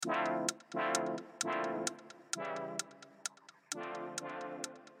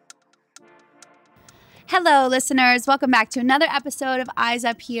Hello, listeners. Welcome back to another episode of Eyes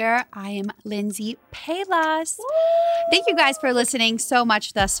Up Here. I am Lindsey Palas. Thank you guys for listening so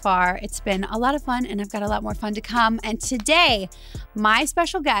much thus far. It's been a lot of fun, and I've got a lot more fun to come. And today, my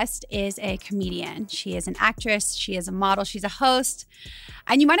special guest is a comedian. She is an actress. She is a model. She's a host.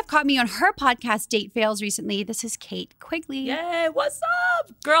 And you might have caught me on her podcast, Date Fails, recently. This is Kate Quigley. Yay, what's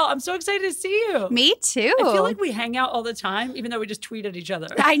up? Girl, I'm so excited to see you. Me too. I feel like we hang out all the time, even though we just tweet at each other.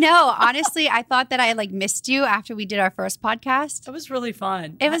 I know. Honestly, I thought that I missed you after we did our first podcast. It was really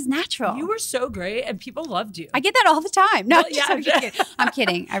fun. It was natural. You were so great, and people loved you. I get that all the time. No, well, yeah, I'm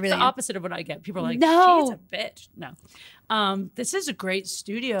kidding. I really am. The opposite of what I get. People are like, no. She's a bitch. No. This is a great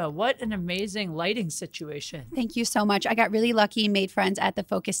studio. What an amazing lighting situation. Thank you so much. I got really lucky and made friends at the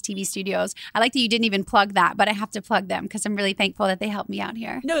Focus TV studios. I like that you didn't even plug that, but I have to plug them because I'm really thankful that they helped me out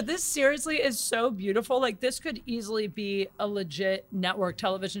here. No, this seriously is so beautiful. Like, this could easily be a legit network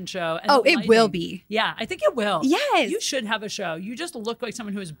television show. And it will be. Yeah, I think it will. Yes. You should have a show. You just look like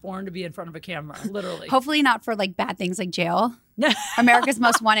someone who was born to be in front of a camera, literally. Hopefully not for bad things like jail. America's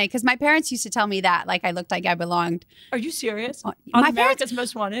Most Wanted, because my parents used to tell me that I looked like I belonged. Are you serious? On America's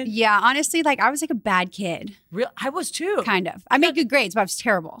Most Wanted? Yeah, honestly, I was a bad kid. Real? I was too. Kind of. I made good grades, but I was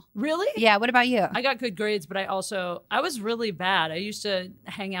terrible. Really? Yeah. What about you? I got good grades, but I was really bad. I used to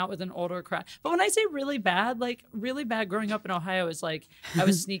hang out with an older crowd. But when I say really bad growing up in Ohio is I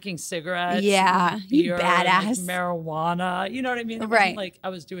was sneaking cigarettes. Yeah, beer, you badass. Marijuana. You know what I mean? It right. wasn't I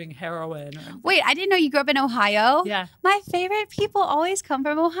was doing heroin. Wait, I didn't know you grew up in Ohio. Yeah. My favorite people always come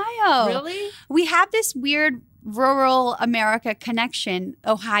from Ohio. Really? We have this weird rural America connection,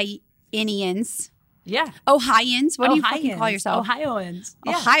 Ohioans. Yeah. Ohioans. What do you fucking call yourself? Ohioans.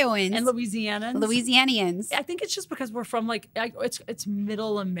 Yeah. Ohioans. And Louisianans. Louisianians. I think it's just because we're from it's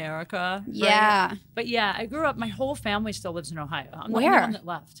middle America. Right? Yeah. But yeah, I grew up, my whole family still lives in Ohio. I'm Where? the only one that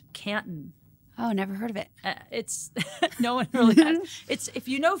left. Canton. Oh, never heard of it. It's no one really has. It's if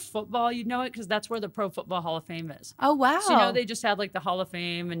you know football, you know it because that's where the Pro Football Hall of Fame is. Oh, wow. So they just had the Hall of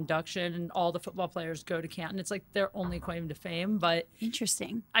Fame induction, and all the football players go to Canton. It's their only claim to fame. But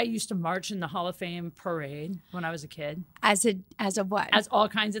interesting. I used to march in the Hall of Fame parade when I was a kid. As a what? As all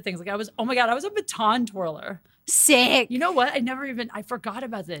kinds of things. I was a baton twirler. Sick. You know what? I forgot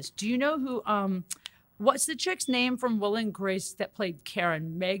about this. Do you know who? What's the chick's name from Will and Grace that played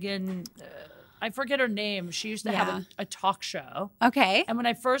Karen? Megan. I forget her name. She used to have a talk show. Okay. And when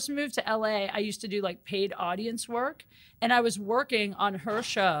I first moved to LA, I used to do paid audience work. And I was working on her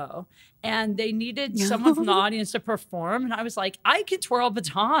show. And they needed someone from the audience to perform. And I was like, I could twirl a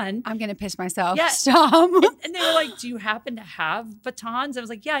baton. I'm going to piss myself. Yeah. Stop. And they were like, do you happen to have batons? I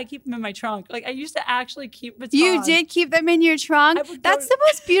was like, yeah, I keep them in my trunk. I used to actually keep batons. You did keep them in your trunk? That's the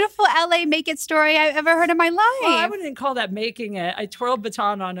most beautiful LA make it story I've ever heard in my life. Well, I wouldn't call that making it. I twirled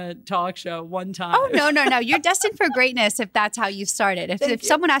baton on a talk show one time. Oh, no. You're destined for greatness if that's how you started. If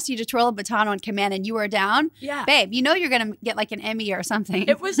someone asked you to twirl a baton on command and you were down, babe, you're going to get an Emmy or something.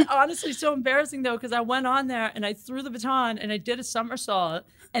 It was honestly so embarrassing, though, because I went on there and I threw the baton and I did a somersault.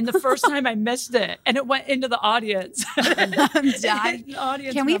 And the first time I missed it and it went into the audience. I'm dying.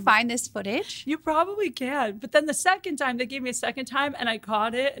 Can we find this footage? You probably can. But then the second time, they gave me a second time and I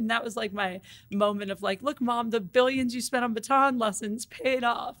caught it. And that was my moment of look, Mom, the billions you spent on baton lessons paid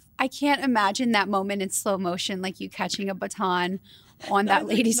off. I can't imagine that moment in slow motion, you catching a baton on that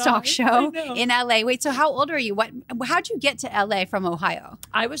ladies' talk show in LA. Wait, so how old are you? How'd you get to LA from Ohio?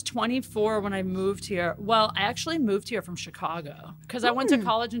 I was 24 when I moved here. Well, I actually moved here from Chicago because I went to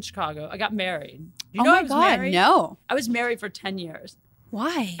college in Chicago. I got married. You know I was married? No. I was married for 10 years.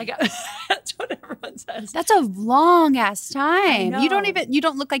 Why? That's what everyone says. That's a long ass time. I know. You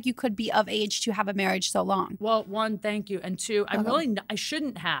don't look like you could be of age to have a marriage so long. Well, one, thank you. And two, I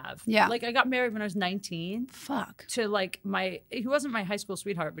shouldn't have. Yeah. I got married when I was 19. Fuck. To he wasn't my high school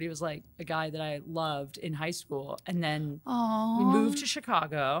sweetheart, but he was a guy that I loved in high school. And then we moved to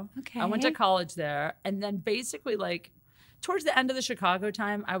Chicago. Okay. I went to college there. And then basically towards the end of the Chicago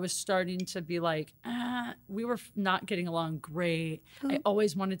time, I was starting to be we were not getting along great. I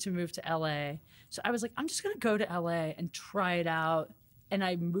always wanted to move to LA. So I was I'm just going to go to LA and try it out. And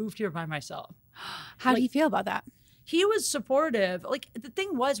I moved here by myself. How do you feel about that? He was supportive. The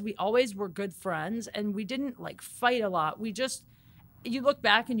thing was, we always were good friends and we didn't fight a lot. You look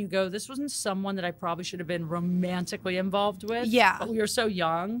back and you go, this wasn't someone that I probably should have been romantically involved with. Yeah. But we were so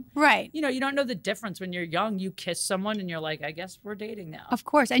young. Right. You don't know the difference when you're young. You kiss someone and you're I guess we're dating now. Of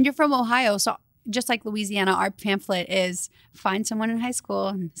course. And you're from Ohio. So just like Louisiana, our pamphlet is find someone in high school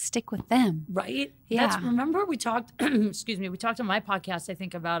and stick with them. Right? Yeah. Remember we talked, excuse me, we talked on my podcast, I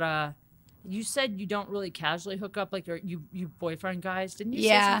think, about You said you don't really casually hook up like you boyfriend guys. Didn't you say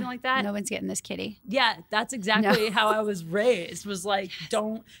Yeah. something like that? No one's getting this kitty. Yeah, that's exactly how I was raised. Was like,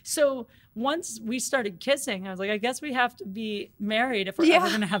 don't. So once we started kissing, I was like, I guess we have to be married if we're ever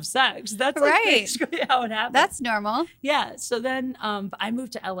going to have sex. That's like basically how it happened. That's normal. Yeah. So then I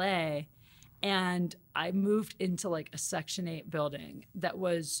moved to LA, and I moved into like a Section 8 building that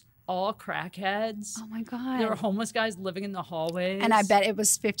was all crackheads. Oh my God. There were homeless guys living in the hallways. And I bet it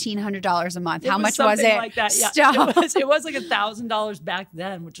was $1,500 a month. How much was was it? Like that. Yeah. Stop. It was like $1,000 back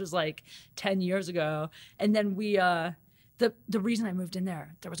then, which was like 10 years ago. And then we, the reason I moved in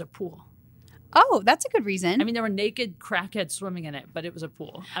there was a pool. Oh, that's a good reason. I mean, there were naked crackheads swimming in it, but it was a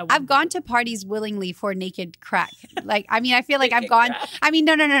pool. I've gone to parties willingly for naked crack. Like, I mean, I feel like I've gone. Crack. I mean,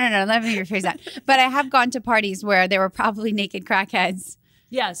 no. Let me rephrase that. But I have gone to parties where there were probably naked crackheads.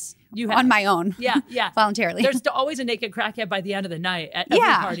 Yes, you have. On my own. Yeah. Voluntarily. There's always a naked crackhead by the end of the night at every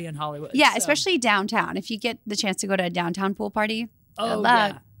party in Hollywood. Yeah, so. Especially downtown. If you get the chance to go to a downtown pool party. Oh,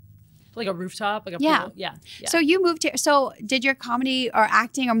 yeah. Like a rooftop, like a pool. Yeah. So you moved here. So did your comedy or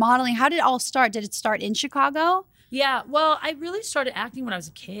acting or modeling, how did it all start? Did it start in Chicago? Yeah, well, I really started acting when I was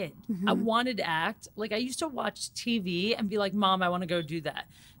a kid. Mm-hmm. I wanted to act. Like, I used to watch TV and be like, Mom, I want to go do that.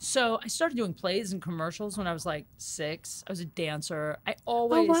 So I started doing plays and commercials when I was like 6. I was a dancer. I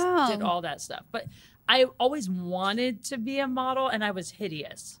always did all that stuff. But I always wanted to be a model, and I was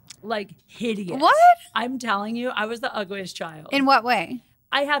hideous. Like, hideous. What? I'm telling you, I was the ugliest child. In what way?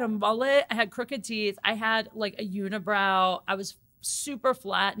 I had a mullet. I had crooked teeth. I had like a unibrow. I was super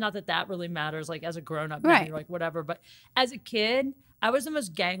flat. Not that that really matters, like as a grown-up, maybe, like whatever. But as a kid, I was the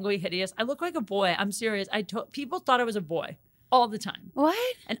most gangly, hideous. I looked like a boy. I'm serious. People thought I was a boy all the time. What?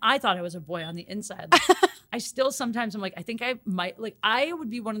 And I thought I was a boy on the inside. Like, I still sometimes I'm like, I think I might, like, I would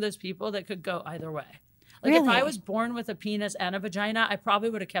be one of those people that could go either way. Like, if I was born with a penis and a vagina, I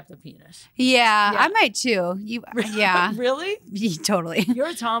probably would have kept the penis. Yeah, I might too. Yeah. Really? Yeah, totally. You're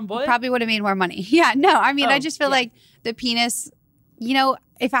a tomboy? Probably would have made more money. Yeah, no, I mean, I just feel like the penis, you know,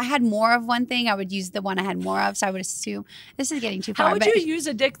 if I had more of one thing, I would use the one I had more of. So I would assume this is getting too far. How would you use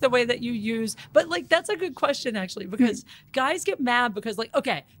a dick the way that you use? But like, that's a good question, actually, because guys get mad because like,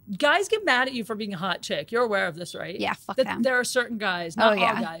 okay, guys get mad at you for being a hot chick. You're aware of this, right? Yeah, fuck them. There are certain guys, not all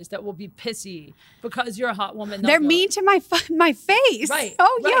guys, that will be pissy because you're a hot woman. They're mean to my face. Right.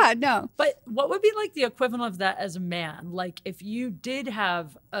 Oh, yeah, no. But what would be like the equivalent of that as a man? Like, if you did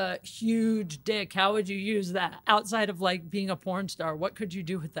have a huge dick, how would you use that outside of like being a porn star? What could you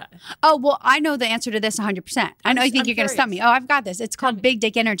do with that? Oh, well, I know the answer to this 100%. I know you think you're going to stump me. Oh, I've got this. It's called big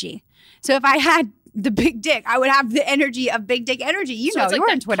dick energy. So if I had the big dick, I would have the energy of big dick energy. You know,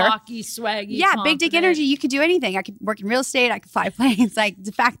 you're on Twitter. Cocky, swaggy, yeah, confident. Big dick energy. You could do anything. I could work in real estate. I could fly planes. Like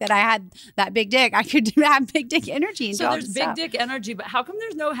the fact that I had that big dick, I could have big dick energy. And so there's big dick energy, but how come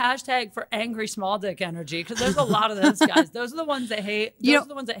there's no hashtag for angry small dick energy? Because there's a lot of those guys. Those are the ones that hate. Those are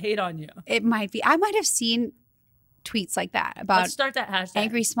the ones that hate on you. It might be. I might have seen tweets like that about Let's start that hashtag.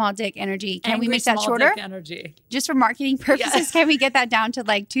 Angry small dick energy. Can angry we make that shorter? Dick energy. Just for marketing purposes, yes. Can we get that down to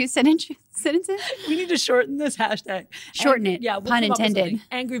like 2 sentences? We need to shorten this hashtag. Shorten it. Yeah, pun intended.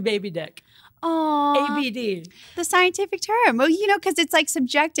 Angry baby dick. Oh, ABD. The scientific term. Well, you know, because it's like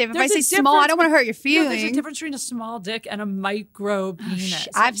subjective. If I say small, I don't want to hurt your feelings. No, there's a difference between a small dick and a micro penis.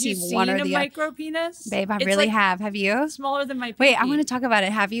 I've seen one or the other. Micro penis? Babe, I really have. Have you? Smaller than my pinky. Wait, I want to talk about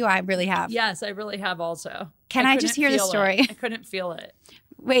it. Have you? I really have. Yes, I really have also. Can I just hear the story? I couldn't feel it.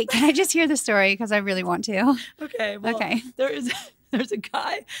 Wait, can I just hear the story? Because I really want to. Okay. Well, okay. There's a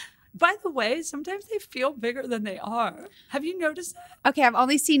guy. By the way, sometimes they feel bigger than they are. Have you noticed that? Okay, I've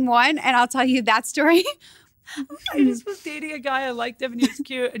only seen one, and I'll tell you that story. I just was dating a guy. I liked him, and he was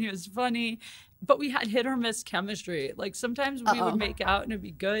cute, and he was funny. But we had hit or miss chemistry. Like, sometimes we would make out, and it'd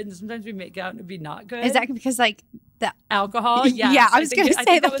be good, and sometimes we'd make out, and it'd be not good. Is that because, like, the alcohol? Yes. Yeah, I was going to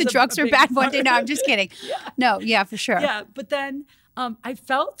say that the drugs were bad one day. No, I'm just kidding. No, yeah, for sure. Yeah, but then I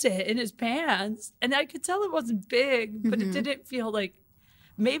felt it in his pants, and I could tell it wasn't big, but it didn't feel like.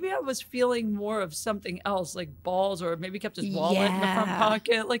 Maybe I was feeling more of something else, like balls, or maybe kept his wallet in the front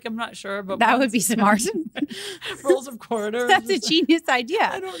pocket. Like, I'm not sure. But that would be smart. Rolls of quarters. That's a genius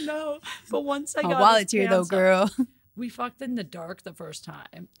idea. I don't know. But once I got wallet's here, though, girl. We fucked in the dark the first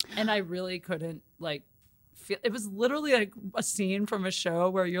time. And I really couldn't, like, feel. It was literally like a scene from a show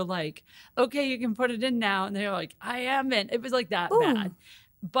where you're like, okay, you can put it in now. And they're like, I am in. It was like that bad.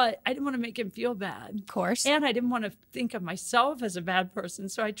 But I didn't want to make him feel bad. Of course. And I didn't want to think of myself as a bad person.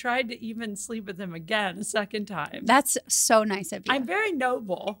 So I tried to even sleep with him again a second time. That's so nice of you. I'm very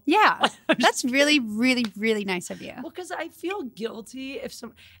noble. Yeah. That's really, really, really nice of you. Well, because I feel guilty if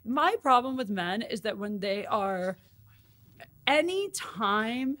my problem with men is that when they are any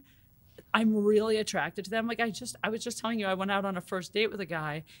time I'm really attracted to them. Like I was just telling you, I went out on a first date with a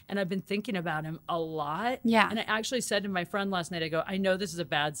guy and I've been thinking about him a lot. Yeah. And I actually said to my friend last night, I go, I know this is a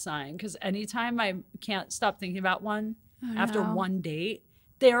bad sign because anytime I can't stop thinking about one after one date,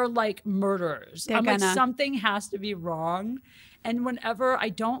 they're like murderers. I'm like, something has to be wrong. And whenever I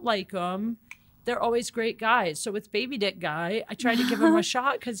don't like them, they're always great guys. So with Baby Dick Guy, I tried to give him a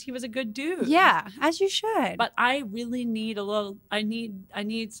shot because he was a good dude. Yeah, as you should. But I really need I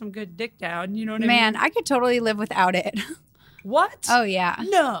need some good dick down. You know what I mean? Man, I could totally live without it. What? Oh, yeah.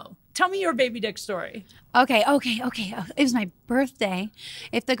 No. Tell me your baby dick story. Okay. It was my birthday.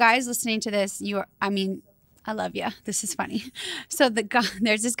 If the guy's listening to this, I love you. This is funny. So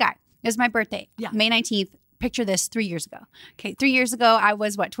there's this guy. It was my birthday. Yeah. May 19th. Picture this 3 years ago. Okay. 3 years ago, I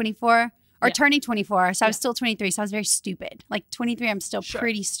was 24? Or turning 24. So I was still 23. So I was very stupid. Like 23, I'm still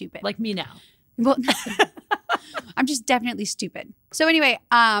pretty stupid. Like me now. Well, I'm just definitely stupid. So anyway,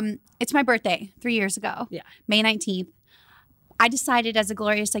 it's my birthday 3 years ago. Yeah. May 19th. I decided as a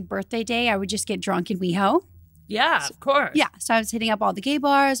glorious birthday day, I would just get drunk in WeHo. Yeah, of course. Yeah. So I was hitting up all the gay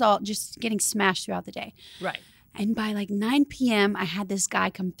bars, all just getting smashed throughout the day. Right. And by 9 p.m., I had this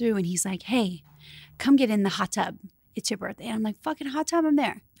guy come through and he's like, hey, come get in the hot tub. It's your birthday. And I'm like, fucking hot tub, I'm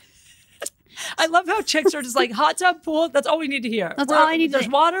there. I love how chicks are just like, hot tub, pool, that's all we need to hear. That's all I need to There's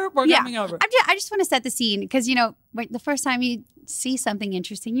water, we're coming over. I just want to set the scene because, the first time you see something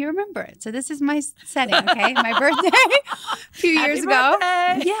interesting, you remember it. So this is my setting, okay? My birthday a few years ago.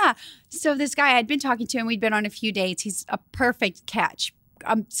 Yeah. So this guy, I'd been talking to him. We'd been on a few dates. He's a perfect catch.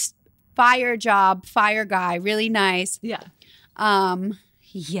 Fire job, fire guy, really nice. Yeah.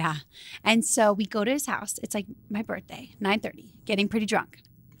 Yeah. And so we go to his house. It's like my birthday, 9:30, getting pretty drunk.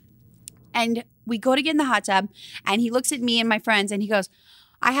 And we go to get in the hot tub, and he looks at me and my friends, and he goes,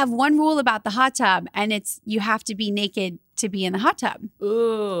 I have one rule about the hot tub, and it's you have to be naked to be in the hot tub.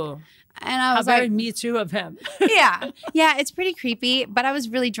 Ooh. And I was like, me too of him. Yeah, it's pretty creepy, but I was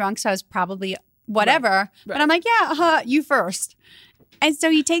really drunk, so I was probably whatever. Right. But I'm like, you first. And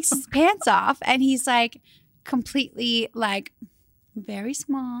so he takes his pants off, and he's like completely very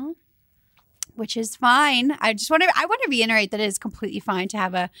small. Which is fine. I want to reiterate that it is completely fine to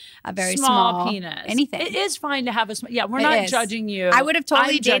have a very small penis. Anything. It is fine to have a small. Yeah, we're not judging you. I would have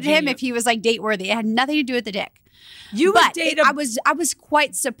totally dated him if he was date worthy. It had nothing to do with the dick. You would date him. I was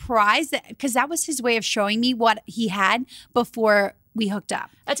quite surprised because that was his way of showing me what he had before we hooked up.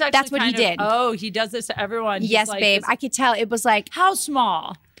 That's what he did. Oh, he does this to everyone. Yes, babe. I could tell. It was how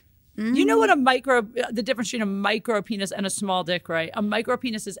small? Mm-hmm. You know what the difference between a micro penis and a small dick, right? A micro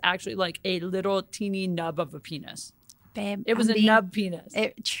penis is actually like a little teeny nub of a penis. Babe. It was a nub penis.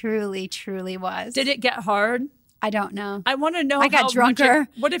 It truly, truly was. Did it get hard? I don't know. I want to know. I got drunker.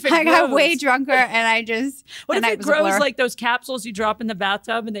 What if it I grows? got way drunker and I just. What if it grows like those capsules you drop in the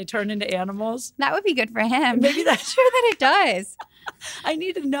bathtub and they turn into animals? That would be good for him. Maybe that's sure that it does. I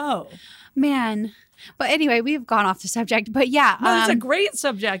need to know. Man. But anyway, we've gone off the subject. But yeah. No, it's a great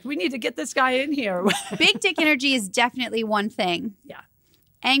subject. We need to get this guy in here. Big dick energy is definitely one thing. Yeah.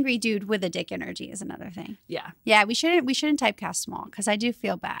 Angry dude with a dick energy is another thing. Yeah. Yeah, we shouldn't typecast small because I do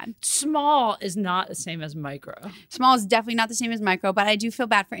feel bad. Small is not the same as micro. Small is definitely not the same as micro, but I do feel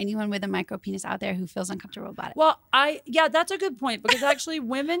bad for anyone with a micro penis out there who feels uncomfortable about it. Well, that's a good point because actually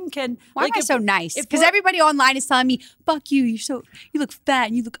women can. Why am I so nice? Because everybody online is telling me, "Fuck you! You look fat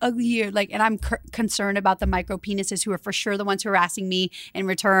and you look ugly here." And I'm concerned about the micro penises who are for sure the ones harassing me in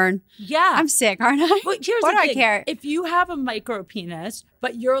return. Yeah, I'm sick, aren't I? Well, here's Why the do thing. I care? If you have a micro penis,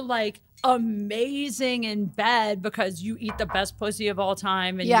 but you're amazing in bed because you eat the best pussy of all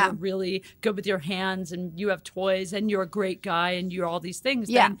time and you're really good with your hands and you have toys and you're a great guy and you're all these things,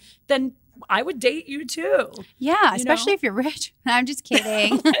 then I would date you too. Yeah, especially if you're rich. I'm just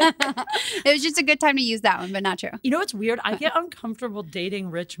kidding. It was just a good time to use that one, but not true. You know what's weird? I get uncomfortable dating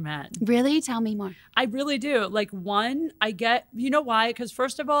rich men. Really? Tell me more. I really do. You know why? Because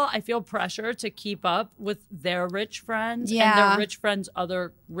first of all, I feel pressure to keep up with their rich friends and their rich friends'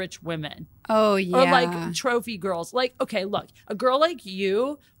 other rich women. Oh, yeah. Or trophy girls. Okay, look, a girl like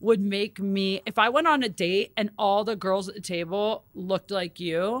you would make me, if I went on a date and all the girls at the table looked like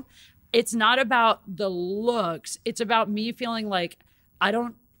you, it's not about the looks. It's about me feeling like I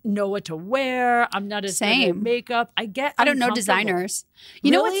don't know what to wear. I'm not as good at makeup. I don't know designers.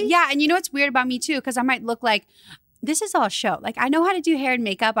 You know what's and you know what's weird about me too? Because I might look like this is all show. I know how to do hair and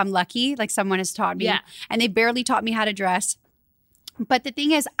makeup. I'm lucky. Someone has taught me. Yeah. And they barely taught me how to dress. But the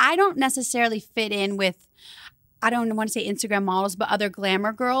thing is, I don't necessarily fit in with, I don't want to say Instagram models, but other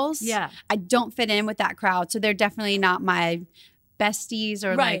glamour girls. Yeah. I don't fit in with that crowd. So they're definitely not my besties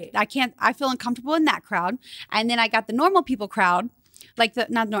or I feel uncomfortable in that crowd. And then I got the normal people crowd like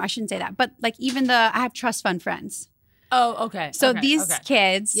I shouldn't say that, but like even I have trust fund friends. Oh, okay. So these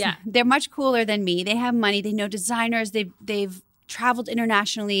kids, yeah, they're much cooler than me. They have money. They know designers. They've traveled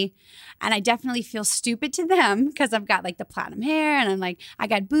internationally, and I definitely feel stupid to them because I've got like the platinum hair, and I'm like, I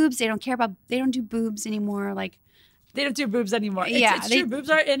got boobs. They don't do boobs anymore. Like they don't do boobs anymore. Yeah, it's true. Boobs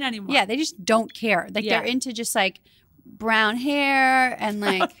aren't in anymore. Yeah, they just don't care. Like they're into just like brown hair and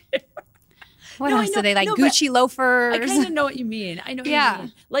like. What else do they like? Gucci loafers. I kind of know what you mean. I know what you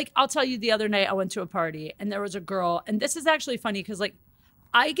mean. Like, I'll tell you, the other night I went to a party and there was a girl, and this is actually funny because like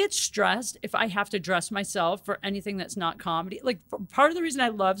I get stressed if I have to dress myself for anything that's not comedy. Like part of the reason I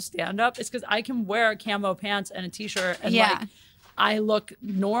love stand-up is because I can wear camo pants and a t-shirt and like I look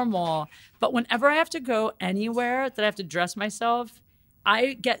normal. But whenever I have to go anywhere that I have to dress myself,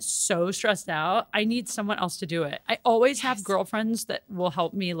 I get so stressed out. I need someone else to do it. I always have girlfriends that will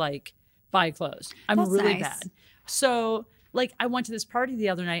help me like buy clothes. That's really bad. So like I went to this party the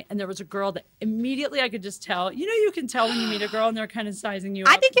other night and there was a girl that immediately I could just tell, you can tell when you meet a girl and they're kind of sizing you up.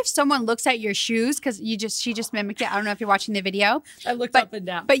 I think if someone looks at your shoes, because she just mimicked it. I don't know if you're watching the video. I looked up and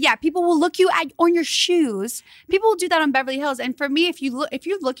down. But yeah, people will look on your shoes. People will do that on Beverly Hills. And for me, if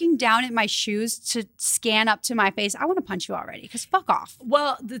you're looking down at my shoes to scan up to my face, I want to punch you already because fuck off.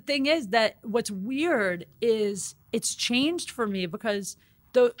 Well, the thing is that what's weird is it's changed for me because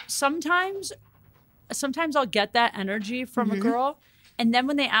sometimes I'll get that energy from a girl, and then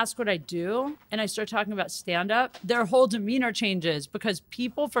when they ask what I do and I start talking about stand-up, their whole demeanor changes because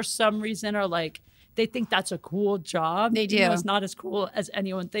people for some reason are like, they think that's a cool job. They do. It's not as cool as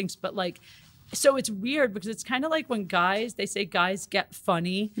anyone thinks, but like, so it's weird because it's kind of like when they say guys get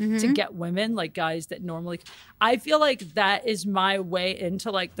funny to get women, like guys that normally, I feel like that is my way into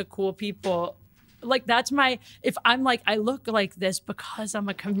like the cool people. Like that's if I'm like, I look like this because I'm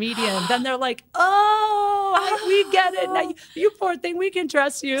a comedian, then they're like, we get it. Now you poor thing, we can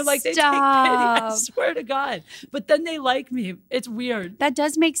trust you. Like they take pity, I swear to God. But then they like me. It's weird. That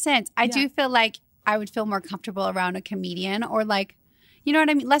does make sense. I do feel like I would feel more comfortable around a comedian or like, you know what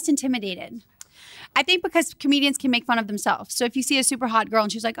I mean? Less intimidated. I think because comedians can make fun of themselves. So if you see a super hot girl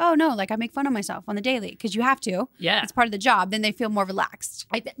and she's like, oh no, like I make fun of myself on the daily because you have to. Yeah. It's part of the job. Then they feel more relaxed.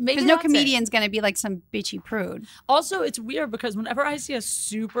 Because no comedian's going to be like some bitchy prude. Also, it's weird because whenever I see a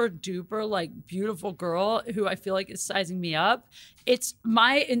super duper like beautiful girl who I feel like is sizing me up, it's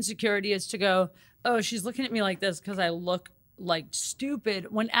my insecurity is to go, oh, she's looking at me like this because I look like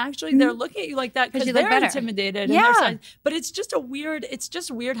stupid when actually they're looking at you like that because they're intimidated. Yeah. And but it's just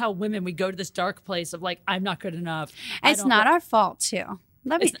weird how women, we go to this dark place of like, I'm not good enough. It's not our fault too.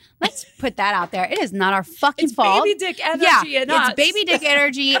 Let's put that out there. It is not our fucking fault. It's baby dick energy in us. It's baby dick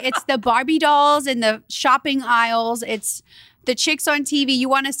energy. It's the Barbie dolls in the shopping aisles. It's the chicks on TV. You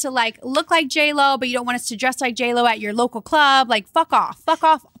want us to like look like J-Lo, but you don't want us to dress like J-Lo at your local club. Like fuck off. Fuck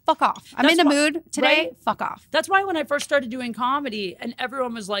off. Fuck off. I'm in the mood today. Right? Fuck off. That's why when I first started doing comedy and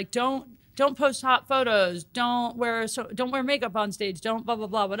everyone was like, don't post hot photos. Don't wear makeup on stage. Don't blah, blah,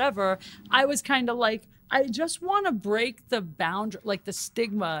 blah, whatever. I was kind of like, I just want to break the boundary, like the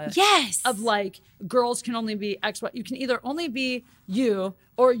stigma of like girls can only be X, Y. You can either only be you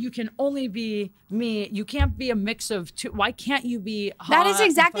or you can only be me. You can't be a mix of two. Why can't you be hot? That is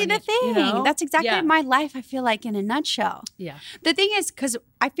exactly the thing. You know? That's exactly my life, I feel like, in a nutshell. Yeah. The thing is, because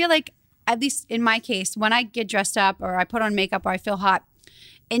I feel like, at least in my case, when I get dressed up or I put on makeup or I feel hot,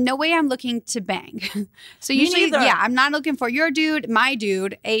 in no way I'm looking to bang. So usually, I'm not looking for your dude, my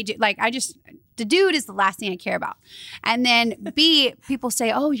dude, a dude. Like the dude is the last thing I care about. And then B, people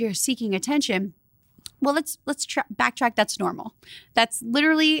say, oh, you're seeking attention. Well, let's backtrack. That's normal. That's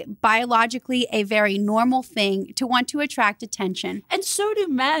literally biologically a very normal thing to want to attract attention. And so do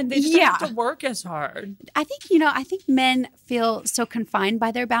men. They just have to work as hard. I think, I think men feel so confined by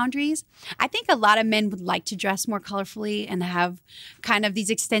their boundaries. I think a lot of men would like to dress more colorfully and have kind of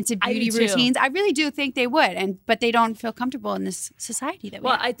these extensive beauty routines. I really do think they would, but they don't feel comfortable in this society that we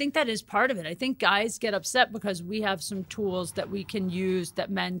have. I think that is part of it. I think guys get upset because we have some tools that we can use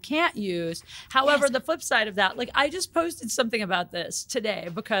that men can't use. However, the flip side of that, like I just posted something about this today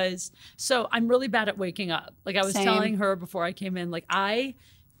because I'm really bad at waking up. Like I was telling her before I came in, I'm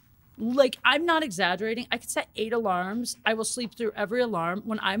not exaggerating. I could set 8 alarms. I will sleep through every alarm.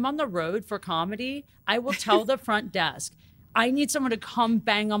 When I'm on the road for comedy, I will tell the front desk, I need someone to come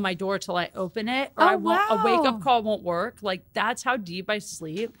bang on my door till I open it, or a wake-up call won't work. Like, that's how deep I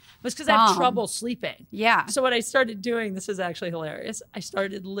sleep. It's because I have trouble sleeping. Yeah. So what I started doing, this is actually hilarious. I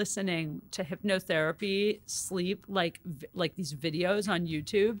started listening to hypnotherapy sleep, like these videos on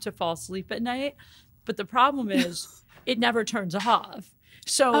YouTube to fall asleep at night. But the problem is, it never turns off.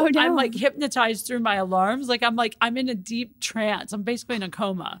 So I'm like hypnotized through my alarms. Like I'm in a deep trance. I'm basically in a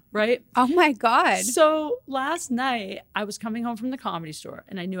coma, right? Oh my God. So last night I was coming home from the Comedy Store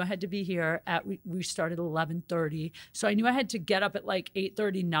and I knew I had to be here we started at 11:30. So I knew I had to get up at like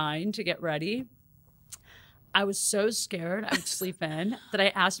 8:39 to get ready. I was so scared I would sleep in that I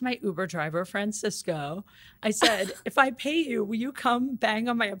asked my Uber driver, Francisco, I said, if I pay you, will you come bang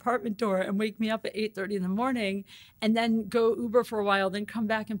on my apartment door and wake me up at 8:30 in the morning and then go Uber for a while, then come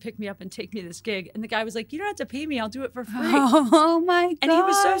back and pick me up and take me to this gig? And the guy was like, you don't have to pay me. I'll do it for free. Oh my God. And he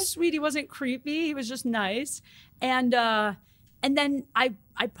was so sweet. He wasn't creepy. He was just nice. And then I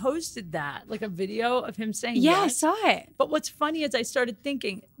posted that, like a video of him saying yes. I saw it. But what's funny is I started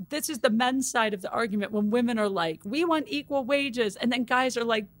thinking, this is the men's side of the argument when women are like, we want equal wages. And then guys are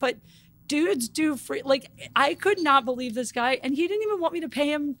like, but dudes do free. Like, I could not believe this guy. And he didn't even want me to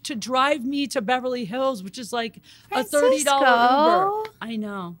pay him to drive me to Beverly Hills, which is like Francisco. a $30 Uber. I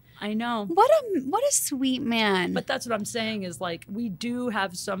know. What a sweet man. But that's what I'm saying is like, we do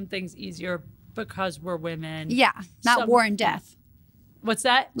have some things easier because we're women. Yeah, not war and death. What's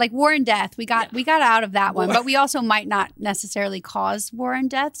that? Like war and death. We got out of that one, but we also might not necessarily cause war and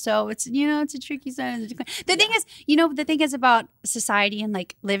death. So it's it's a tricky side. The thing is about society and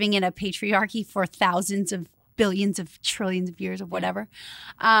like living in a patriarchy for thousands of billions of trillions of years of whatever.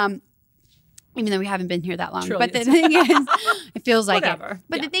 Even though we haven't been here that long. Trillions. But the thing is, it feels like Whatever. it.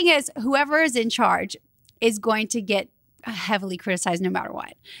 But the thing is, whoever is in charge is going to get heavily criticized no matter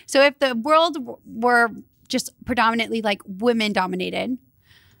what. So if the world were just predominantly like women dominated,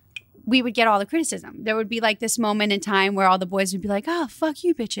 we would get all the criticism. There would be like this moment in time where all the boys would be like, oh, fuck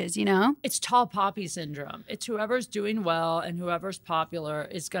you bitches, you know? It's tall poppy syndrome. It's whoever's doing well and whoever's popular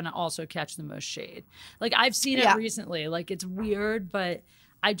is going to also catch the most shade. Like I've seen it recently. Like it's weird, but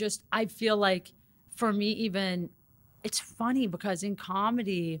I feel like for me even, it's funny because in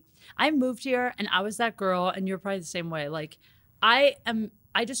comedy, I moved here and I was that girl and you're probably the same way. Like I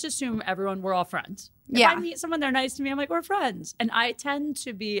just assume we're all friends. If I meet someone, they're nice to me, I'm like, we're friends. And I tend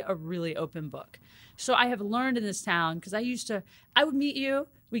to be a really open book. So I have learned in this town, because I would meet you,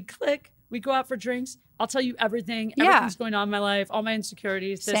 we'd click, we'd go out for drinks. I'll tell you everything's going on in my life, all my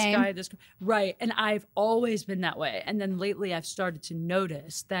insecurities, this guy. Right. And I've always been that way. And then lately I've started to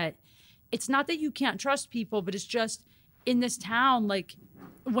notice that it's not that you can't trust people, but it's just in this town, like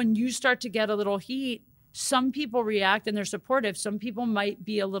when you start to get a little heat, some people react and they're supportive. Some people might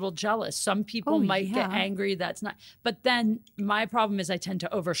be a little jealous. Some people might get angry. That's not. But then my problem is I tend to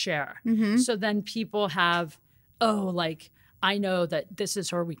overshare. Mm-hmm. So then people have, I know that this is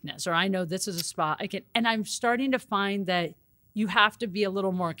her weakness, or I know this is a spot and I'm starting to find that you have to be a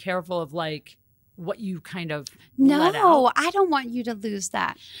little more careful of like what you kind of let out. No, I don't want you to lose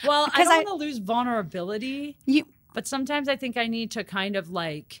that. Well, I don't want to lose vulnerability. But sometimes I think I need to kind of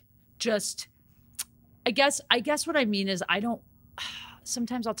like just. I guess what I mean is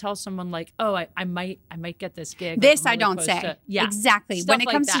sometimes I'll tell someone like, oh, I might get this gig. This I don't say. Exactly. Stuff when it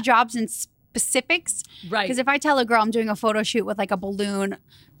like comes that. to jobs and specifics. Right. Because if I tell a girl I'm doing a photo shoot with like a balloon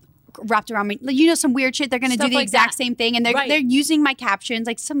wrapped around me, some weird shit, they're going to do the exact same thing. And they're using my captions,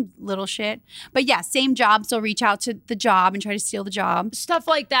 like some little shit. But yeah, same jobs. They'll reach out to the job and try to steal the job. Stuff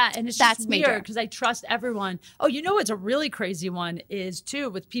like that. And it's just weird because I trust everyone. Oh, what's a really crazy one is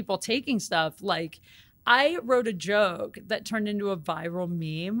too with people taking stuff like, I wrote a joke that turned into a viral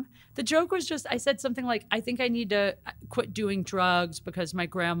meme. The joke was just, I said something like, I think I need to quit doing drugs because my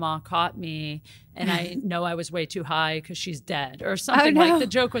grandma caught me and I know I was way too high because she's dead or something like the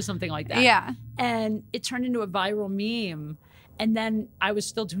joke was something like that. Yeah. And it turned into a viral meme. And then I was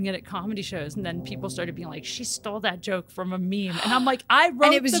still doing it at comedy shows. And then people started being like, she stole that joke from a meme. And I'm like, I wrote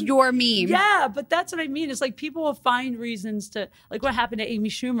And it was your meme. Yeah, but that's what I mean. It's like people will find reasons to, like what happened to Amy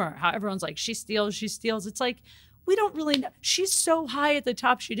Schumer, how everyone's like, she steals. It's like, we don't really know. She's so high at the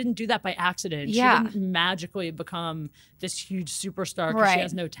top. She didn't do that by accident. Yeah. She didn't magically become this huge superstar because she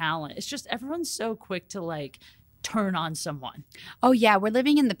has no talent. It's just everyone's so quick to like, turn on someone. Oh yeah, we're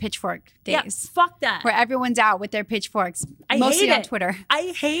living in the pitchfork days. Yeah, fuck that. Where everyone's out with their pitchforks, mostly on Twitter.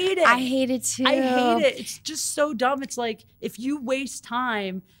 I hate it. I hate it too. I hate it. It's just so dumb. It's like if you waste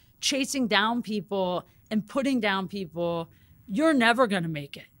time chasing down people and putting down people, you're never going to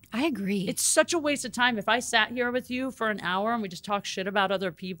make it. I agree. It's such a waste of time. If I sat here with you for an hour and we just talk shit about other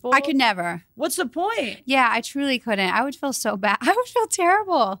people. I could never. What's the point? Yeah, I truly couldn't. I would feel so bad. I would feel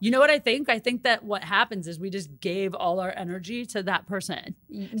terrible. You know what I think? I think that what happens is we just gave all our energy to that person.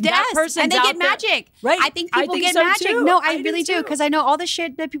 Yes, and they get magic. Right. I think people get so magic. Too. No, I really do. Because I know all the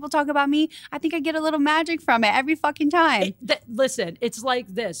shit that people talk about me. I think I get a little magic from it every fucking time. Listen, it's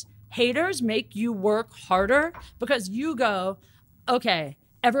like this. Haters make you work harder because you go, okay,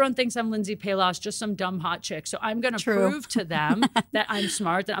 everyone thinks I'm Lindsey Palos, just some dumb hot chick. So I'm going to prove to them that I'm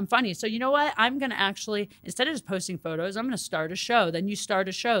smart, that I'm funny. So you know what? I'm going to actually, instead of just posting photos, I'm going to start a show. Then you start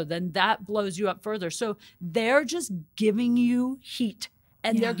a show. Then that blows you up further. So they're just giving you heat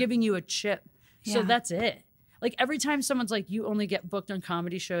and they're giving you a chip. So that's it. Like every time someone's like, you only get booked on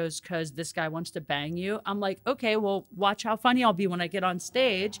comedy shows because this guy wants to bang you. I'm like, okay, well, watch how funny I'll be when I get on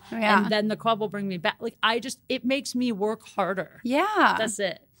stage. And then the club will bring me back. Like it makes me work harder. Yeah. That's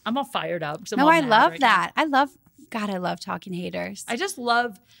it. I'm all fired up. No, I love that. I love talking haters. I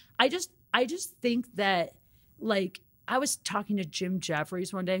just think that like, I was talking to Jim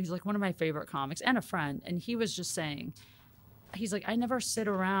Jeffries one day. He's like one of my favorite comics and a friend. And he was just saying, he's like, I never sit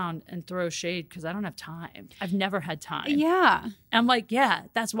around and throw shade because I don't have time. I've never had time. Yeah. I'm like, yeah,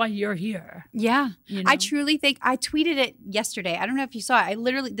 that's why you're here. Yeah. You know? I truly think, I tweeted it yesterday. I don't know if you saw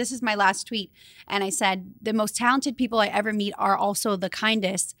it. This is my last tweet. And I said, the most talented people I ever meet are also the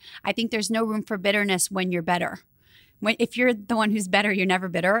kindest. I think there's no room for bitterness when you're better. If you're the one who's better, you're never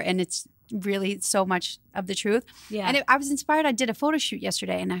bitter. And it's really so much of the truth. Yeah. And I was inspired. I did a photo shoot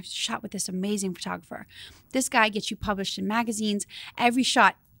yesterday and I shot with this amazing photographer. This guy gets you published in magazines. Every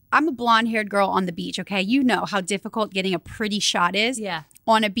shot, I'm a blonde-haired girl on the beach, okay? You know how difficult getting a pretty shot is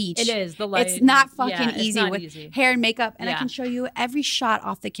on a beach. It is. The light. It's not fucking easy not with easy. Hair and makeup. And I can show you every shot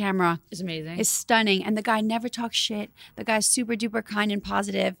off the camera. It's amazing. It's stunning. And the guy never talks shit. The guy's super duper kind and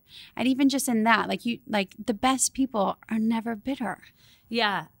positive. And even just in that, like the best people are never bitter.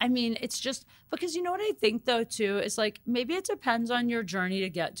 Yeah. I mean, it's just because you know what I think though too is like maybe it depends on your journey to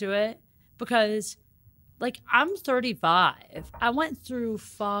get to it because like I'm 35. I went through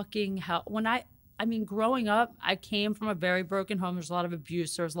fucking hell. I mean, growing up, I came from a very broken home. There's a lot of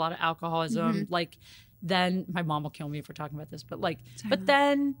abuse. There's a lot of alcoholism. Like then my mom will kill me for talking about this, but like, but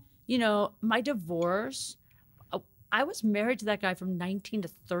then, you know, my divorce, I was married to that guy from 19 to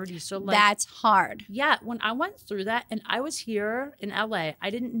 30. So like that's hard. Yeah. When I went through that and I was here in LA, I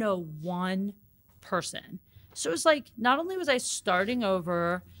didn't know one person. So it was like, not only was I starting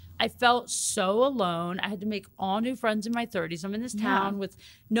over, I felt so alone. I had to make all new friends in my 30s. I'm in this town with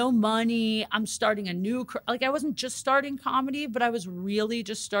no money. I'm starting a new, like I wasn't just starting comedy, but I was really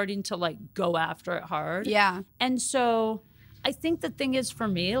just starting to like go after it hard. Yeah. And so I think the thing is for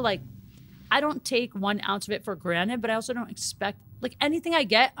me, like, I don't take 1 ounce of it for granted, but I also don't expect, like anything I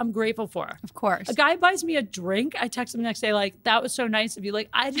get, I'm grateful for. Of course. A guy buys me a drink, I text him the next day like, that was so nice of you. Like,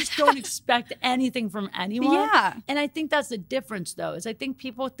 I just don't expect anything from anyone. Yeah. And I think that's the difference though, is I think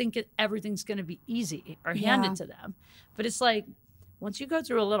people think everything's going to be easy or handed to them. But it's like, once you go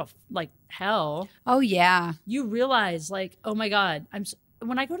through a little like hell. Oh yeah. You realize like, oh my God,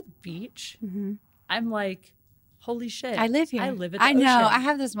 when I go to the beach, I'm like, holy shit. I live here. I live at the I ocean. know. I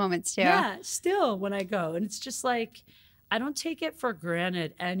have those moments too. Yeah, still when I go. And it's just like, I don't take it for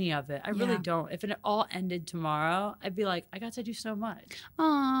granted, any of it. I really don't. If it all ended tomorrow, I'd be like, I got to do so much.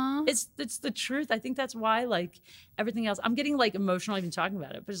 Aww. It's the truth. I think that's why like everything else, I'm getting like emotional even talking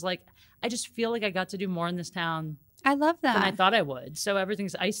about it. But it's like, I just feel like I got to do more in this town. I love that. Than I thought I would. So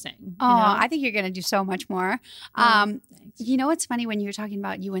everything's icing. Oh, I think you're going to do so much more. You know what's funny when you were talking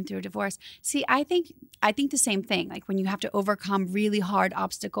about you went through a divorce? See, I think the same thing. Like when you have to overcome really hard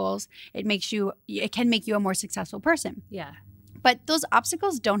obstacles, it can make you a more successful person. Yeah. But those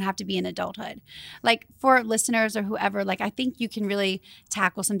obstacles don't have to be in adulthood. Like for listeners or whoever, like I think you can really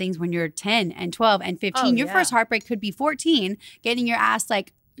tackle some things when you're 10 and 12 and 15. Oh, your first heartbreak could be 14, getting your ass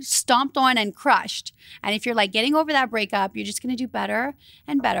like stomped on and crushed. And if you're like getting over that breakup, you're just going to do better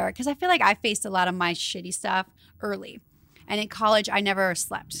and better. Because I feel like I faced a lot of my shitty stuff early. And in college, I never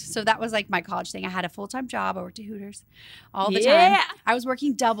slept. So that was like my college thing. I had a full-time job. I worked at Hooters all the time. I was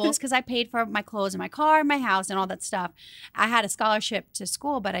working doubles because I paid for my clothes and my car and my house and all that stuff. I had a scholarship to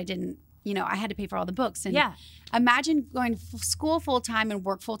school, but I didn't, I had to pay for all the books. And imagine going to school full-time and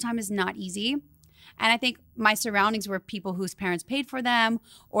work full-time is not easy. And I think my surroundings were people whose parents paid for them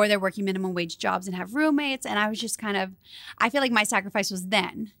or they're working minimum wage jobs and have roommates. And I was just I feel like my sacrifice was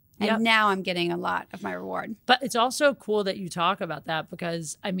then. And now I'm getting a lot of my reward. But it's also cool that you talk about that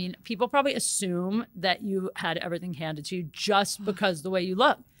because, I mean, people probably assume that you had everything handed to you just because the way you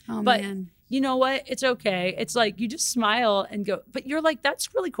look. Oh, but man. You know what? It's okay. It's like you just smile and go, but you're like,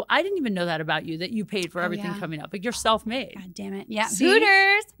 that's really cool. I didn't even know that about you, that you paid for everything coming up. Like you're self-made. God damn it. Yeah. See?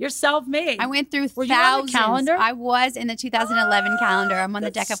 Hooters. You're self-made. I went through Were thousands. You on the calendar? I was in the 2011 calendar. I'm on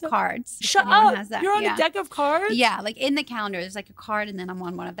the deck of cards. Shut up. You're on the deck of cards? Yeah. Like in the calendar, there's like a card and then I'm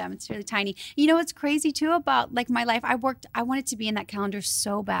on one of them. It's really tiny. You know what's crazy too about like my life? I wanted to be in that calendar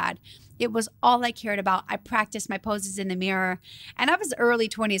so bad. It was all I cared about. I practiced my poses in the mirror. And I was early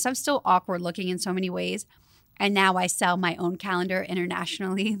 20s. So I'm still awkward looking in so many ways. And now I sell my own calendar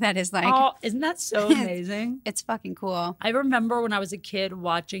internationally. That is like, Oh, isn't that so amazing? it's fucking cool. I remember when I was a kid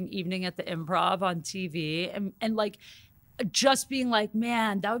watching Evening at the Improv on TV and like just being like,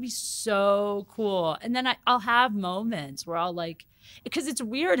 man, that would be so cool. And then I'll have moments where I'll like, because it's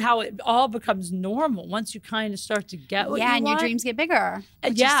weird how it all becomes normal once you kind of start to get what you and want. your dreams get bigger,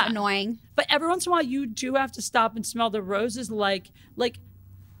 which is annoying. But every once in a while you do have to stop and smell the roses. Like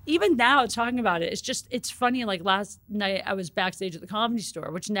even now talking about it, it's funny. Like last night I was backstage at the Comedy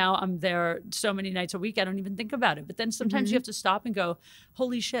Store, which now I'm there so many nights a week, I don't even think about it. But then sometimes you have to stop and go,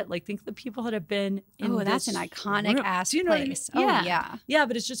 holy shit, like think of the people that have been in this that's an iconic room. ass Do you know place. what I mean? Oh, yeah. Yeah,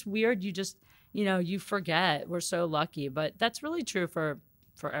 but it's just weird. You just, you forget. We're so lucky. But that's really true for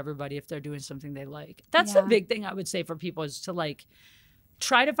everybody if they're doing something they like. That's the big thing I would say for people is to like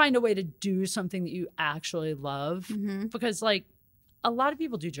try to find a way to do something that you actually love. Because like, a lot of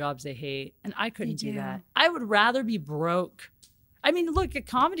people do jobs they hate, and I couldn't do that. I would rather be broke. I mean, look,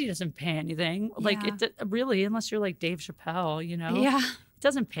 comedy doesn't pay anything. Yeah. Like, it really, unless you're like Dave Chappelle, Yeah. It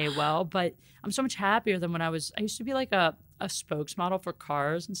doesn't pay well, but I'm so much happier than when I used to be like a spokesmodel for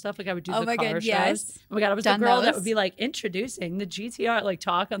cars and stuff. Like, I would do the car shows. Yes. Oh my God, I was Done the girl that those. would be like introducing the GTR, like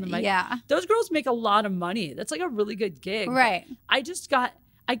talk on the mic. Yeah. Those girls make a lot of money. That's like a really good gig. Right. I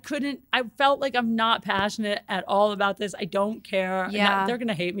felt like I'm not passionate at all about this. I don't care. Yeah. They're going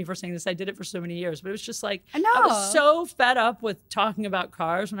to hate me for saying this. I did it for so many years, but it was just like, I know. I was so fed up with talking about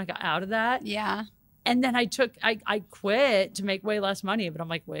cars when I got out of that. Yeah. And then I quit to make way less money, but I'm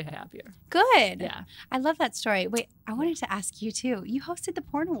like way happier. Good. Yeah. I love that story. Wait, I wanted to ask you too. You hosted the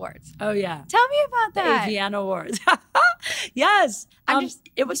Porn Awards. Oh yeah. Tell me about The that. AVN Awards. Yes.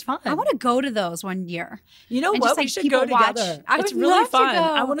 It was fun. I want to go to those one year. You know and what? just, We like, should people go watch. together. I It's would really love to fun. go.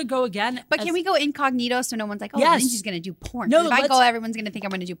 I want to go again. But can we go incognito so no one's like, oh, Yes. Lindsey's going to do porn? No, 'Cause if I go, let's- everyone's going to think I'm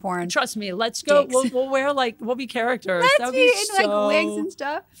going to do porn. Trust me. Let's go. Dicks. We'll wear we'll be characters. That Let's would be in so like wigs and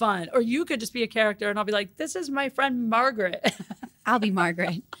stuff. fun. Or you could just be a character and I'll be like, this is my friend Margaret. I'll be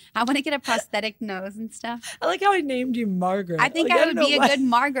Margaret. I want to get a prosthetic nose and stuff. I like how I named you Margaret. I think Like, I don't would be know a why. good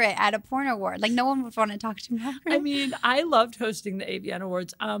Margaret at a porn award. Like no one would want to talk to Margaret. I mean, I loved hosting the AVN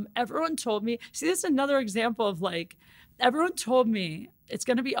Awards. Everyone told me, see, this is another example of like, everyone told me it's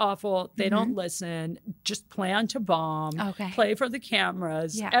going to be awful. They don't listen. Just plan to bomb. Okay. Play for the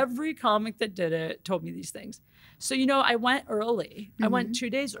cameras. Yeah. Every comic that did it told me these things. So, I went early. I went 2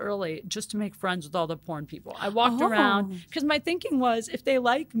 days early just to make friends with all the porn people. I walked around because my thinking was if they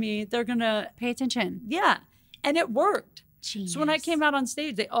like me, they're going to, Pay attention. yeah. And it worked. Genius. So when I came out on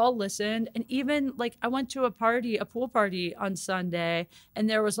stage, they all listened. And even like I went to a pool party on Sunday, and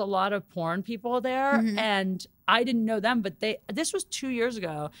there was a lot of porn people there. And I didn't know them, but this was 2 years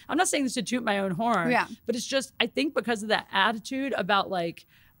ago. I'm not saying this to toot my own horn, but it's just, I think because of that attitude about like,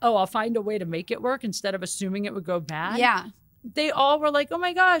 oh, I'll find a way to make it work instead of assuming it would go bad. Yeah. They all were like, oh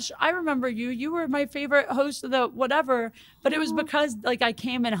my gosh, I remember you. You were my favorite host of the whatever. But it was because like I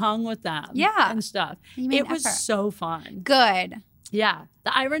came and hung with them and stuff. You made It was effort. so fun. Good. Yeah.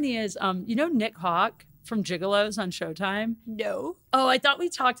 The irony is, Nick Hawk from Gigolos on Showtime? No. Oh, I thought we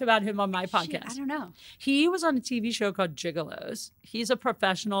talked about him on my Shit, podcast. I don't know. He was on a TV show called Gigolos. He's a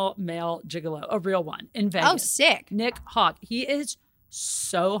professional male gigolo, a real one in Vegas. Oh, sick. Nick Hawk. He is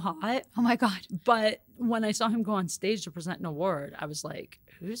so hot. Oh my God. But when I saw him go on stage to present an award, I was like,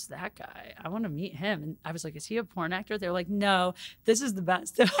 who's that guy? I want to meet him. And I was like, is he a porn actor? They were like, no, this is the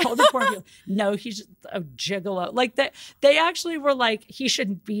best. All the porn people, no, he's just a gigolo. Like they actually were like, he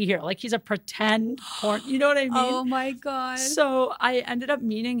shouldn't be here. Like he's a pretend porn. You know what I mean? Oh my God. So I ended up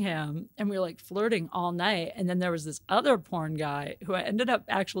meeting him and we were like flirting all night. And then there was this other porn guy who I ended up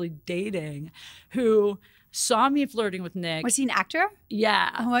actually dating who saw me flirting with Nick. Was he an actor? Yeah.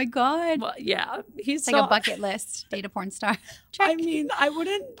 Oh my God. Well, yeah. It's like a bucket list. Date a porn star. I mean, I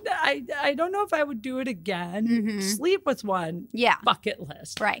don't know if I would do it again. Sleep with one. Yeah. Bucket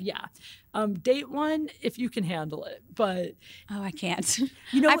list. Right. Yeah. Date one if you can handle it. But Oh, I can't.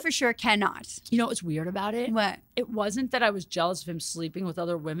 I for sure cannot. You know what's weird about it? What? It wasn't that I was jealous of him sleeping with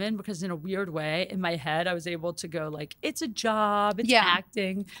other women, because in a weird way, in my head, I was able to go like, it's a job, it's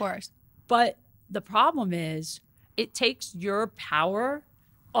acting. Of course. But the problem is it takes your power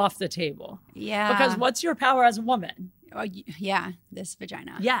off the table. Yeah. Because what's your power as a woman? Oh, yeah. This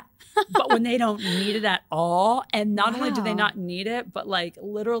vagina. Yeah. But when they don't need it at all, and not only do they Wow. not need it, but like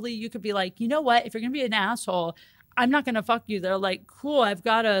literally you could be like, you know what? If you're going to be an asshole, I'm not going to fuck you. They're like, cool, I've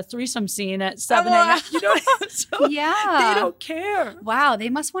got a threesome scene at 7 a.m. You know what I mean? So Yeah. they don't care. Wow. They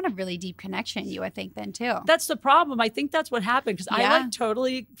must want a really deep connection, you would think then too. That's the problem. I think that's what happened because I Yeah. like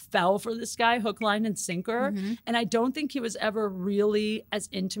totally fell for this guy, hook, line, and sinker. Mm-hmm. And I don't think he was ever really as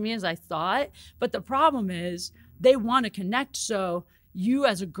into me as I thought. But the problem is they want to connect. So you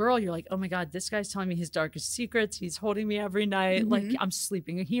as a girl, you're like, oh my God, this guy's telling me his darkest secrets. He's holding me every night. Mm-hmm. Like I'm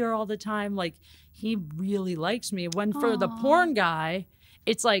sleeping here all the time. Like he really likes me. When for the porn guy,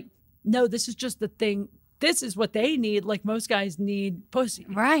 it's like, no, this is just the thing. This is what they need. Like most guys need pussy.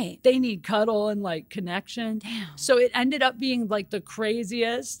 Right. They need cuddle and like connection. Damn. So it ended up being like the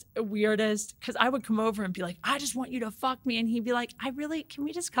craziest, weirdest, because I would come over and be like, I just want you to fuck me. And he'd be like, can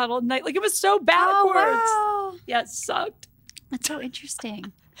we just cuddle tonight? Like it was so backwards. Oh, wow. Yeah, it sucked. That's so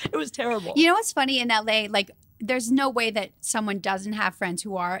interesting. It was terrible. You know what's funny in LA? Like, there's no way that someone doesn't have friends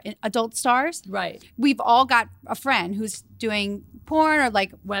who are adult stars. Right. We've all got a friend who's doing porn or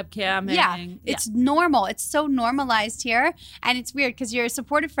like Webcamming. yeah, it's normal. It's so normalized here. And it's weird because you're a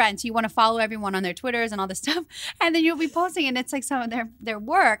supportive friend. So you want to follow everyone on their Twitters and all this stuff. And then you'll be posting and it's like some of their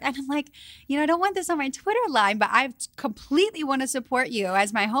work. And I'm like, I don't want this on my Twitter line, but I completely want to support you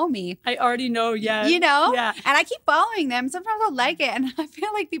as my homie. I already know, yeah. Yeah. And I keep following them. Sometimes I'll like it. And I feel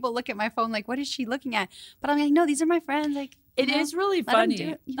like people look at my phone like, what is she looking at? But I'm like, no, these are my friends. Like, It is really let 'em do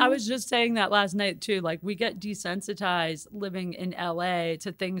funny. it, I was just saying that last night too. Like we get desensitized living in LA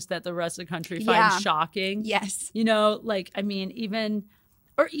to things that the rest of the country finds shocking. Yes. Like, I mean, even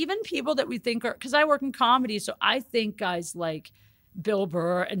people that we think are, because I work in comedy. So I think guys like Bill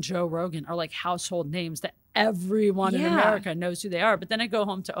Burr and Joe Rogan are like household names that everyone in America knows who they are. But then I go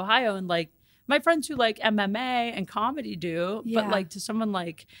home to Ohio and like my friends who like MMA and comedy do, but like to someone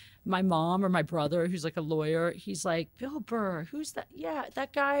like my mom or my brother who's like a lawyer, he's like, Bill Burr, who's that? Yeah,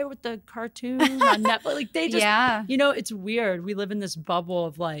 that guy with the cartoon on Netflix. Like they just, it's weird. We live in this bubble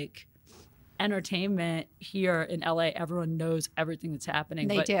of like entertainment here in LA. Everyone knows everything that's happening.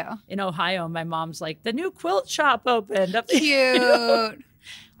 They do. In Ohio, my mom's like, the new quilt shop opened. Cute.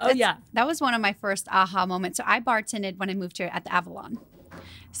 Yeah. That was one of my first aha moments. So I bartended when I moved here at the Avalon.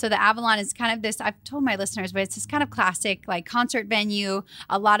 So the Avalon is kind of this, I've told my listeners, but it's this kind of classic like concert venue.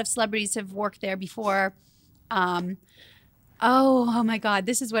 A lot of celebrities have worked there before. Oh my God,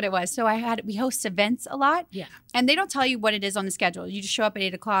 this is what it was. So we host events a lot. Yeah. And they don't tell you what it is on the schedule. You just show up at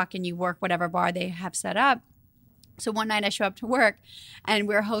 8:00 and you work whatever bar they have set up. So one night I show up to work and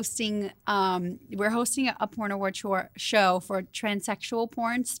we're hosting a porn award show for transsexual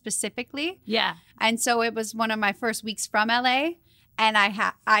porn specifically. Yeah. And so it was one of my first weeks from LA. And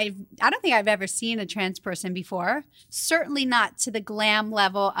I don't think I've ever seen a trans person before. Certainly not to the glam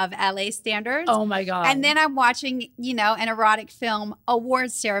level of LA standards. Oh my God. And then I'm watching, an erotic film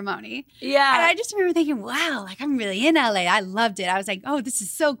awards ceremony. Yeah. And I just remember thinking, wow, like I'm really in LA. I loved it. I was like, oh, this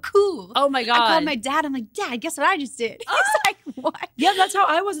is so cool. Oh my God. I called my dad. I'm like, Dad, guess what I just did? He's like, what? Yeah, that's how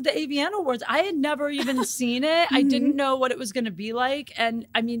I was at the AVN Awards. I had never even seen it. I didn't know what it was going to be like. And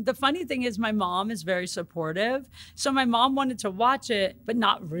I mean, the funny thing is my mom is very supportive. So my mom wanted to watch it, but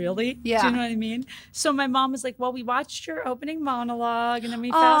not really. Yeah. Do you know what I mean? So my mom was like, well, we watched your opening monologue and then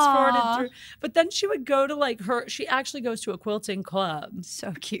we fast forwarded through. But then she would go to she actually goes to a quilting club.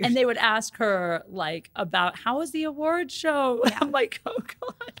 So cute. And they would ask her like about how was the award show? Yeah. I'm like, oh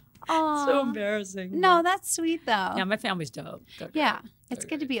God. Aww. So embarrassing. No, that's sweet though. Yeah, my family's dope. It's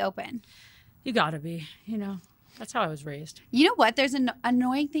good to be open. You gotta be, That's how I was raised. You know what? There's an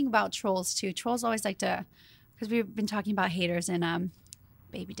annoying thing about trolls too. Trolls always like to, because we've been talking about haters and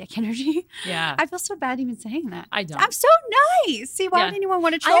baby dick energy. Yeah. I feel so bad even saying that. I don't. I'm so nice. See, why would anyone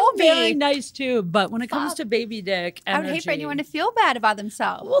want to troll me? I'm very nice too, but when it comes to baby dick energy. I would hate for anyone to feel bad about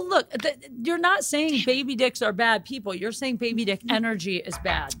themselves. Well, look, you're not saying baby dicks are bad people. You're saying baby dick energy is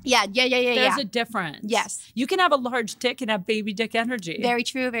bad. Yeah. There's a difference. Yes. You can have a large dick and have baby dick energy. Very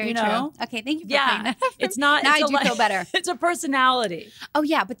true, very true. Okay, thank you for saying that. It's not. Now I do feel better. It's a personality. Oh,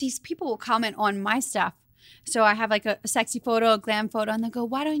 yeah, but these people will comment on my stuff. So I have like a sexy photo, a glam photo, and they go,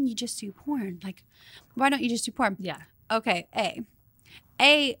 why don't you just do porn? Like, why don't you just do porn? Yeah. Okay,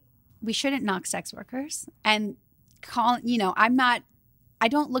 A, we shouldn't knock sex workers. And I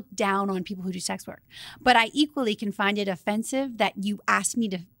don't look down on people who do sex work. But I equally can find it offensive that you asked me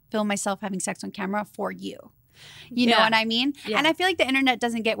to film myself having sex on camera for you. You know what I mean? Yeah. And I feel like the internet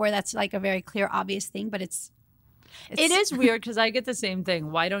doesn't get where that's like a very clear, obvious thing, but it is weird because I get the same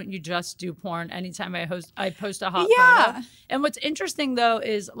thing. Why don't you just do porn anytime I post a hot photo? And what's interesting though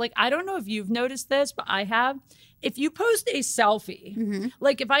is like, I don't know if you've noticed this, but I have. if you post a selfie,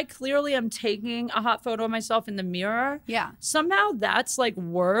 like if I clearly am taking a hot photo of myself in the mirror, somehow that's like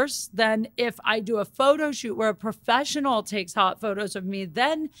worse than if I do a photo shoot where a professional takes hot photos of me.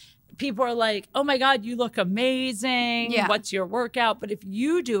 Then people are like, oh my God, you look amazing. What's your workout? But if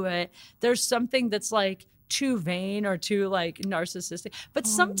you do it, there's something that's like too vain or too like narcissistic. But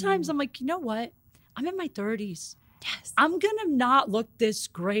sometimes I'm like, you know what? I'm in my 30s. Yes. I'm going to not look this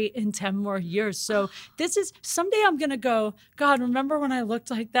great in 10 more years. So someday I'm going to go, God, remember when I looked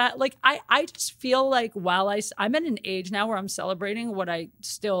like that? Like, I just feel like I'm at an age now where I'm celebrating what I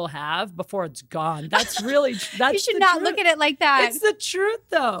still have before it's gone. That's really, that's you should not look at it like that. It's the truth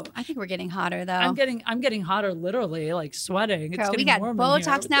though. I think we're getting hotter though. I'm getting hotter, literally, like sweating. Girl, it's we got warm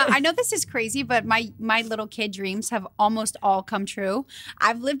Botox now. I know this is crazy, but my little kid dreams have almost all come true.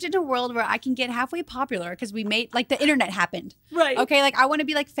 I've lived in a world where I can get halfway popular because we made like the internet happened. Right. Okay. Like I want to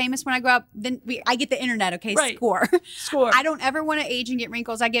be like famous when I grow up. Then I get the internet. Okay. Right. Score. I don't ever want to age and get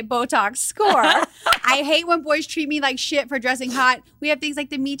wrinkles. I get Botox. Score. I hate when boys treat me like shit for dressing hot. We have things like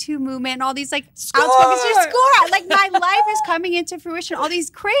the Me Too movement and all these like outspoken score. Like my life is coming into fruition. All these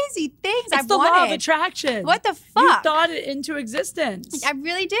crazy things I've wanted. It's the law of attraction. What the fuck? You thought it into existence. I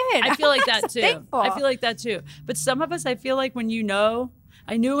really did. I feel like that too. I feel like that too. But some of us, I feel like when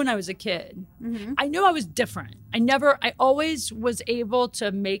I knew when I was a kid, I knew I was different. I always was able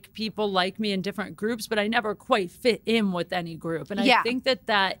to make people like me in different groups, but I never quite fit in with any group. And I think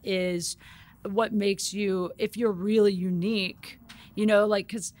that is what makes you, if you're really unique, like,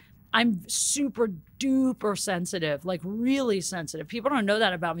 because I'm super duper sensitive, like really sensitive. People don't know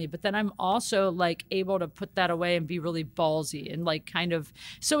that about me, but then I'm also like able to put that away and be really ballsy and like kind of,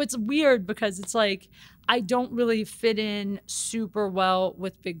 so it's weird because it's like, I don't really fit in super well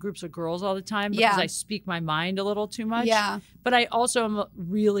with big groups of girls all the time because I speak my mind a little too much. Yeah. But I also am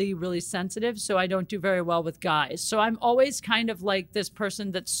really, really sensitive, so I don't do very well with guys. So I'm always kind of like this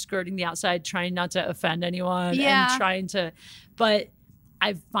person that's skirting the outside, trying not to offend anyone and trying to, but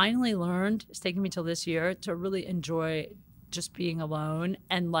I've finally learned, it's taken me till this year, to really enjoy just being alone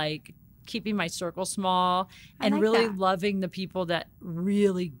and like keeping my circle small and like really loving the people that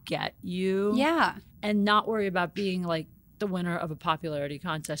really get you. Yeah. And not worry about being like the winner of a popularity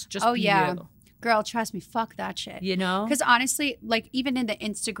contest. Just be you. Girl, trust me, fuck that shit. Because honestly, like even in the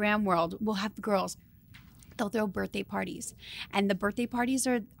Instagram world, we'll have the girls, they'll throw birthday parties. And the birthday parties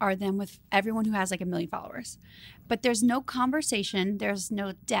are them with everyone who has like 1 million followers. But there's no conversation. There's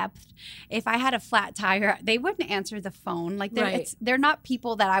no depth. If I had a flat tire, they wouldn't answer the phone. Like they're not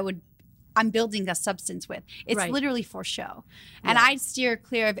people that I'm building a substance with. It's literally for show. And I steer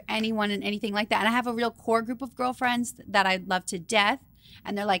clear of anyone and anything like that. And I have a real core group of girlfriends that I love to death.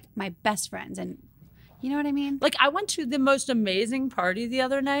 And they're like my best friends. And you know what I mean? Like I went to the most amazing party the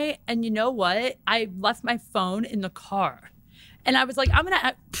other night. And you know what? I left my phone in the car. And I was like, I'm going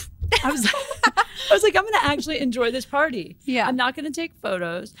to actually enjoy this party. Yeah. I'm not going to take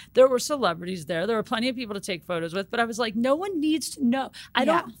photos. There were celebrities there. There were plenty of people to take photos with, but I was like, no one needs to know.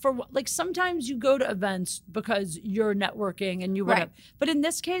 Sometimes you go to events because you're networking and you want to, but in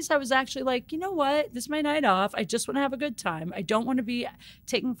this case, I was actually like, you know what? This is my night off. I just want to have a good time. I don't want to be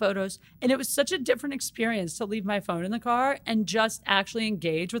taking photos. And it was such a different experience to leave my phone in the car and just actually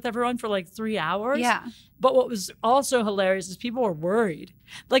engage with everyone for like 3 hours. Yeah. But what was also hilarious is people were worried.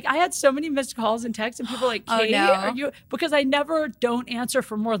 Like I had so many missed calls and texts and people were like, Kate, are you, because I never don't answer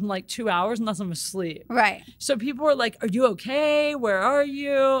for more than like 2 hours unless I'm asleep. Right. So people were like, are you okay? Where are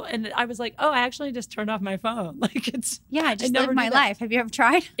you? And I was like, oh, I actually just turned off my phone. Like I just lived my life. Have you ever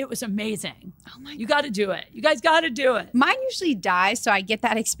tried? It was amazing. Oh my God. You got to do it. You guys got to do it. Mine usually dies. So I get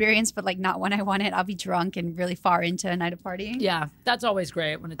that experience, but like not when I want it. I'll be drunk and really far into a night of partying. Yeah. That's always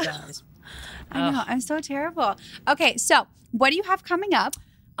great when it dies. I know. I'm so terrible. Okay. So what do you have coming up?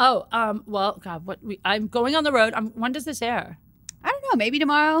 Oh, well, God, I'm going on the road. When does this air? I don't know. Maybe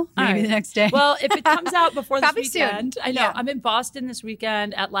tomorrow. Maybe the next day. Well, if it comes out before this weekend, soon. I know. Yeah. I'm in Boston this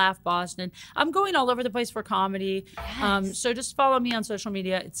weekend at Laugh Boston. I'm going all over the place for comedy. Yes. So just follow me on social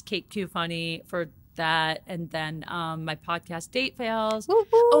media. It's Kate Q Funny for that. And then my podcast Date Fails. Woo-hoo.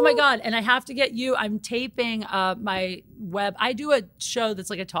 Oh my God. And I have to get you, I'm taping my web. I do a show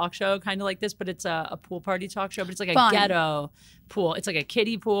that's like a talk show, kind of like this, but it's a pool party talk show, but it's like a ghetto pool. It's like a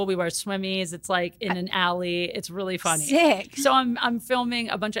kiddie pool. We wear swimmies. It's like in an alley. It's really funny. Sick. So I'm filming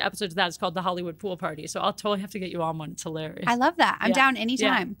a bunch of episodes of that. It's called The Hollywood Pool Party. So I'll totally have to get you on one. It's hilarious. I love that. I'm down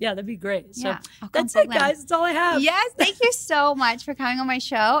anytime. Yeah, that'd be great. So that's it, guys. That's all I have. Yes. Thank you so much for coming on my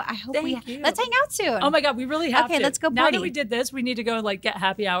show. I hope let's hang out soon. Oh my God, we really have to. Okay, let's go party. Now that we did this, we need to go like get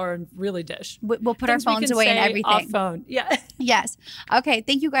happy hour and really dish. We'll put our phones away and everything. Off phone. Yeah. Yes. Okay.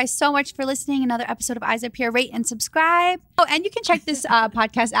 Thank you guys so much for listening. Another episode of Eyes Up Here. Rate and subscribe. Oh, and you can check this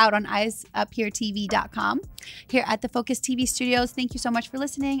podcast out on eyesupheretv.com here at the Focus TV studios. Thank you so much for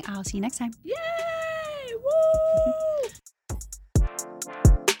listening. I'll see you next time. Yay! Woo!